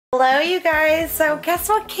Hello you guys, so guess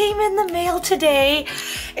what came in the mail today?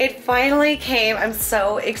 It finally came. I'm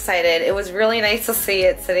so excited. It was really nice to see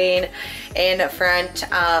it sitting in front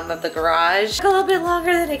of the garage. Took a little bit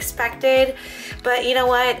longer than expected, but you know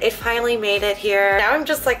what? It finally made it here. Now I'm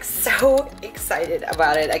just like so excited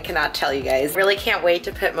about it. I cannot tell you guys. Really can't wait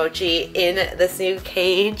to put Mochi in this new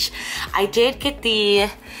cage. I did get the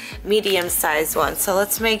medium sized one, so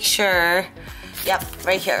let's make sure. Yep,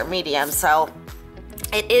 right here, medium. So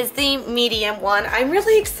it is the medium one. I'm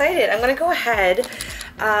really excited. I'm gonna go ahead.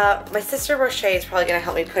 My sister Roche is probably gonna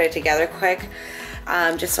help me put it together quick,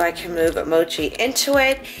 just so I can move Mochi into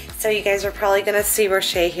it. So you guys are probably gonna see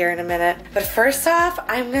Roche here in a minute. But first off,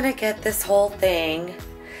 I'm gonna get this whole thing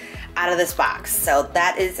out of this box. So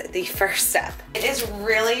that is the first step. It is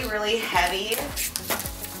really, really heavy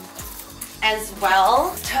as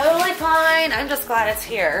well. Totally fine. I'm just glad it's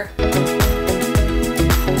here.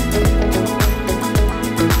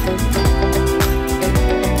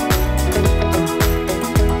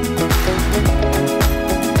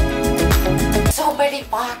 So many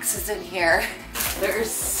boxes in here. There's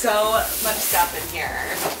so much stuff in here.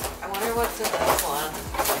 I wonder what's in this one.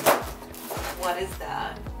 What is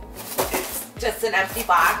that? It's just an empty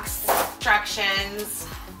box. Instructions.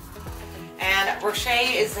 And Roche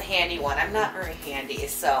is the handy one. I'm not very handy,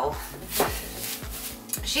 so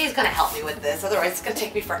she's gonna help me with this. Otherwise it's gonna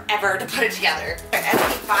take me forever to put it together.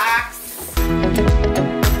 Empty box.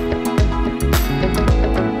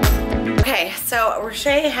 Okay, so Roche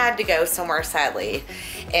had to go somewhere sadly,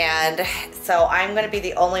 and so I'm gonna be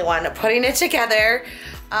the only one putting it together.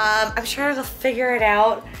 I'm sure I'll figure it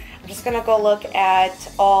out. I'm just gonna go look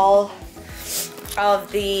at all of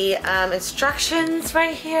the instructions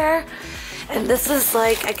right here. And this is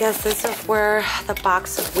like, I guess this is where the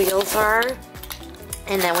box of wheels are.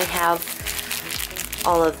 And then we have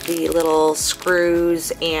all of the little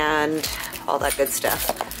screws and all that good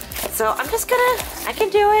stuff. So I'm just gonna, I can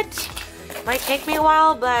do it. Might take me a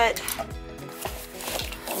while, but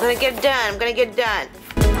I'm gonna get it done. I'm gonna get it done.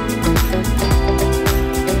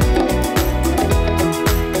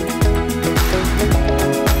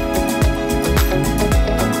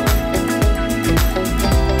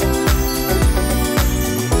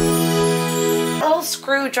 The little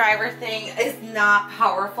screwdriver thing is not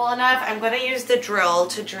powerful enough. I'm gonna use the drill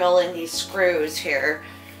to drill in these screws here.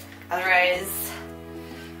 Otherwise,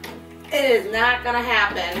 it is not gonna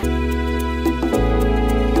happen.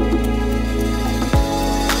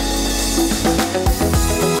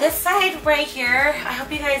 This side right here, I hope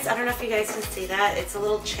you guys, I don't know if you guys can see that, it's a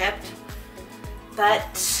little chipped, but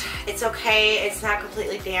it's okay. It's not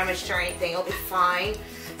completely damaged or anything. It'll be fine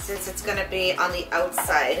since it's gonna be on the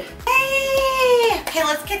outside. Hey! Okay,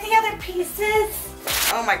 let's get the other pieces.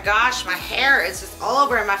 Oh my gosh, my hair is just all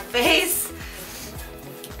over my face.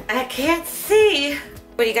 I can't see.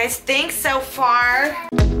 What do you guys think so far?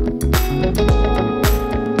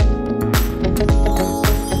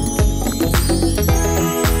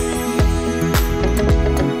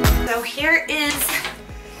 Here is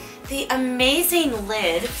the amazing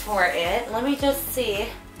lid for it. Let me just see.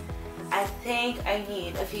 I think I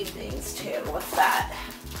need a few things too. What's that?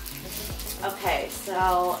 Okay,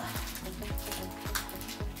 so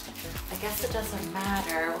I guess it doesn't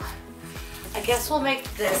matter. I guess we'll make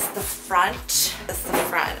this the front. That's the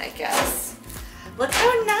front, I guess. Look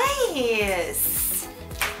how nice.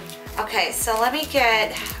 Okay, so let me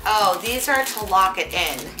get, oh, these are to lock it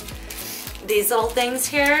in. These little things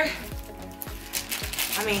here.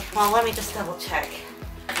 Let me just double check.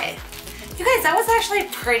 Okay. You guys, that was actually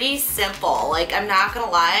pretty simple. Like, I'm not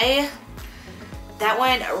gonna lie. That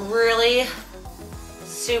went really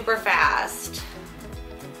super fast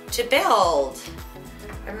to build.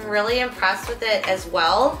 I'm really impressed with it as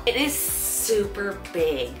well. It is super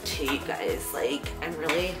big too, you guys. Like, I'm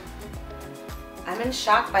in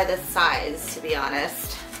shock by this size, to be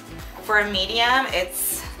honest. For a medium,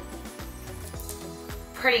 it's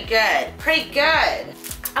pretty good. Pretty good.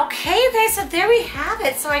 Okay, you guys, so there we have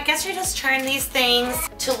it. So I guess you're just turning these things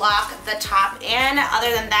to lock the top in. Other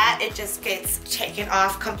than that, it just gets taken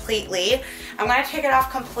off completely. I'm gonna take it off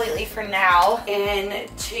completely for now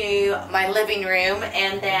into my living room,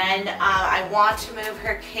 and then I want to move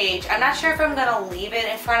her cage. I'm not sure if I'm gonna leave it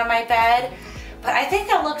in front of my bed, but I think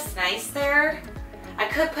it looks nice there. I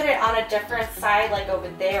could put it on a different side, like over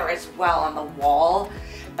there as well on the wall.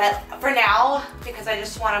 But for now, because I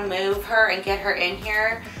just want to move her and get her in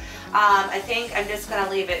here, I think I'm just going to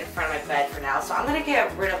leave it in front of my bed for now. So I'm going to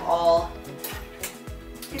get rid of all,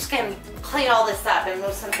 I'm just going to clean all this up and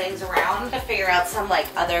move some things around. I'm going to figure out some like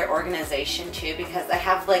other organization too, because I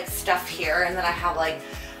have like stuff here, and then I have like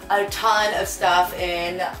a ton of stuff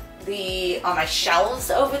in on my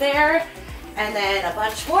shelves over there, and then a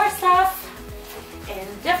bunch more stuff in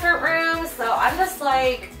different rooms. So I'm just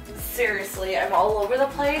like, seriously, I'm all over the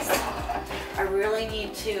place. I really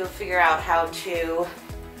need to figure out how to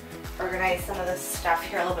organize some of this stuff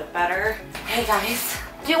here a little bit better. Hey guys,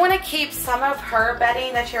 I do want to keep some of her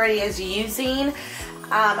bedding that she already is using,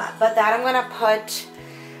 but that I'm going to put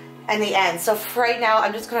in the end. So for right now,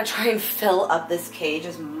 I'm just going to try and fill up this cage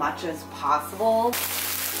as much as possible.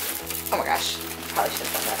 Oh my gosh, probably should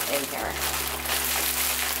have done that in here.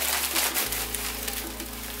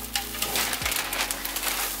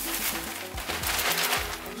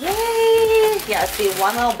 Yay! Yeah, see,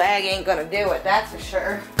 one little bag ain't gonna do it, that's for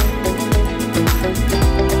sure.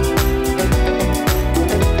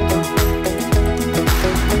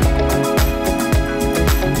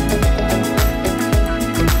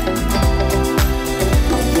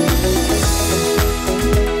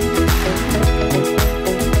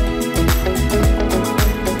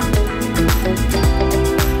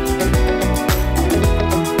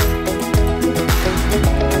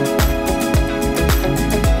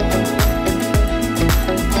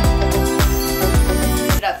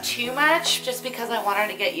 Just because I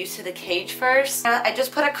wanted to get used to the cage first. I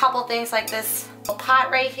just put a couple things like this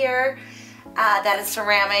pot right here that is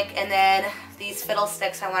ceramic, and then these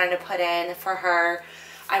fiddlesticks I wanted to put in for her.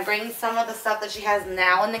 I'm bringing some of the stuff that she has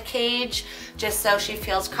now in the cage just so she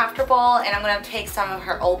feels comfortable, and I'm going to take some of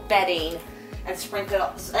her old bedding and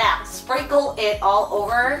sprinkle it all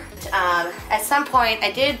over. At some point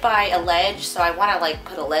I did buy a ledge, so I want to like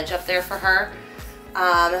put a ledge up there for her.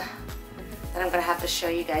 That I'm gonna have to show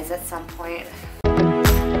you guys at some point.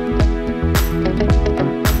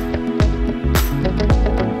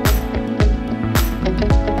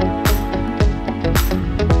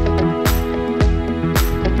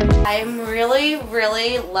 I'm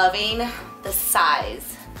really loving the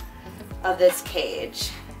size of this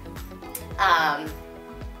cage.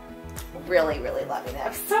 Really loving it.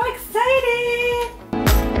 I'm so excited!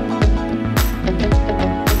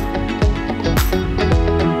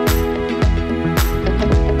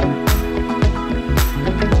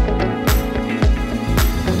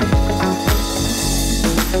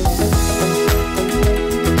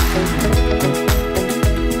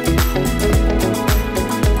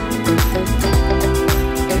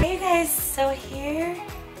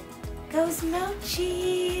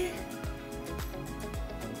 Mochi.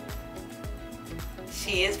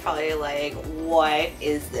 She is probably like, what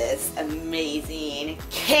is this amazing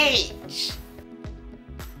cage?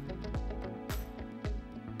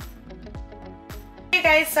 Hey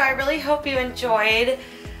guys, so I really hope you enjoyed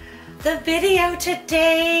the video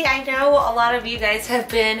today. I know a lot of you guys have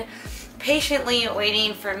been patiently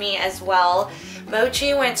waiting for me as well.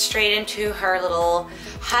 Mochi went straight into her little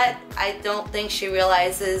hut. I don't think she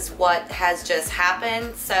realizes what has just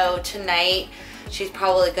happened, so tonight she's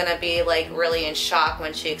probably gonna be like really in shock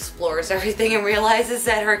when she explores everything and realizes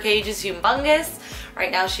that her cage is humongous.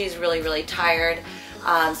 Right now she's really tired, so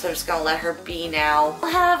I'm just gonna let her be now.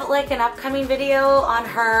 I'll have like an upcoming video on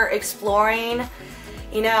her exploring,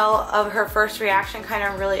 you know, of her first reaction, kind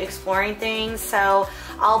of really exploring things. So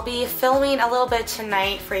I'll be filming a little bit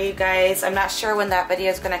tonight for you guys. I'm not sure when that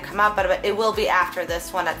video is going to come up, but it will be after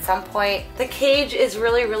this one at some point. The cage is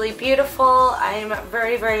really beautiful. I'm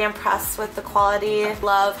very impressed with the quality. I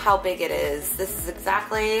love how big it is. This is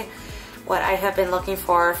exactly what I have been looking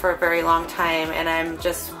for a very long time, and I'm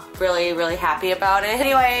just really happy about it.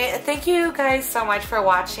 Anyway, thank you guys so much for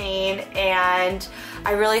watching, and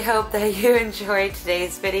I really hope that you enjoyed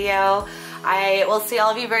today's video. I will see all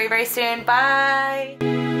of you very soon.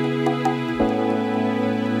 Bye!